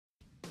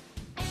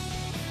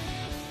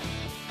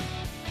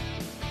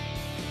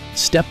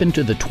Step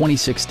into the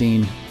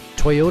 2016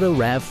 Toyota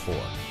RAV4.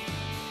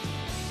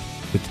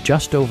 With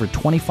just over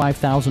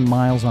 25,000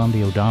 miles on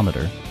the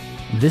odometer,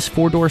 this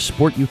four-door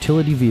sport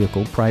utility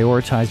vehicle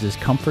prioritizes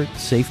comfort,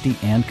 safety,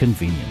 and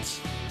convenience.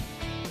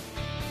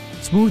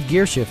 Smooth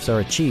gear shifts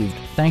are achieved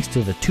thanks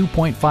to the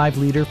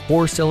 2.5-liter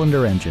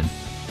four-cylinder engine,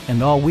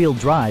 and all-wheel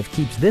drive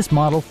keeps this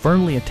model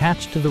firmly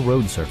attached to the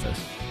road surface.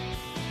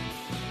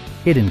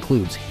 It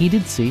includes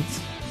heated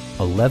seats,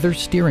 a leather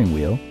steering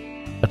wheel,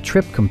 a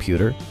trip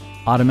computer,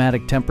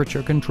 automatic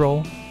temperature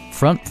control,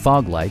 front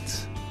fog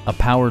lights, a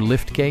power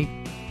liftgate,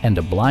 and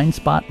a blind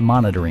spot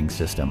monitoring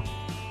system.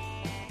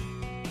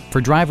 For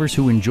drivers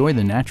who enjoy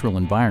the natural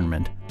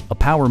environment, a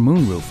power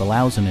moonroof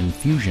allows an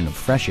infusion of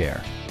fresh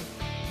air.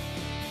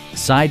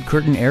 Side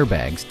curtain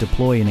airbags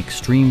deploy in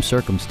extreme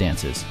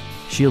circumstances,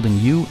 shielding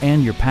you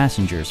and your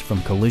passengers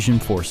from collision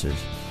forces.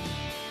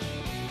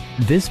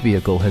 This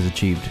vehicle has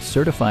achieved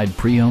certified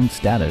pre-owned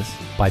status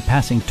by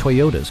passing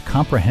Toyota's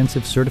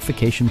comprehensive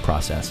certification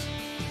process.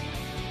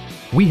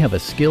 We have a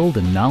skilled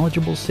and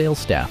knowledgeable sales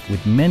staff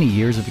with many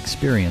years of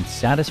experience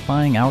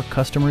satisfying our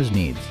customers'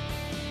 needs.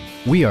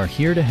 We are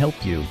here to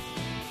help you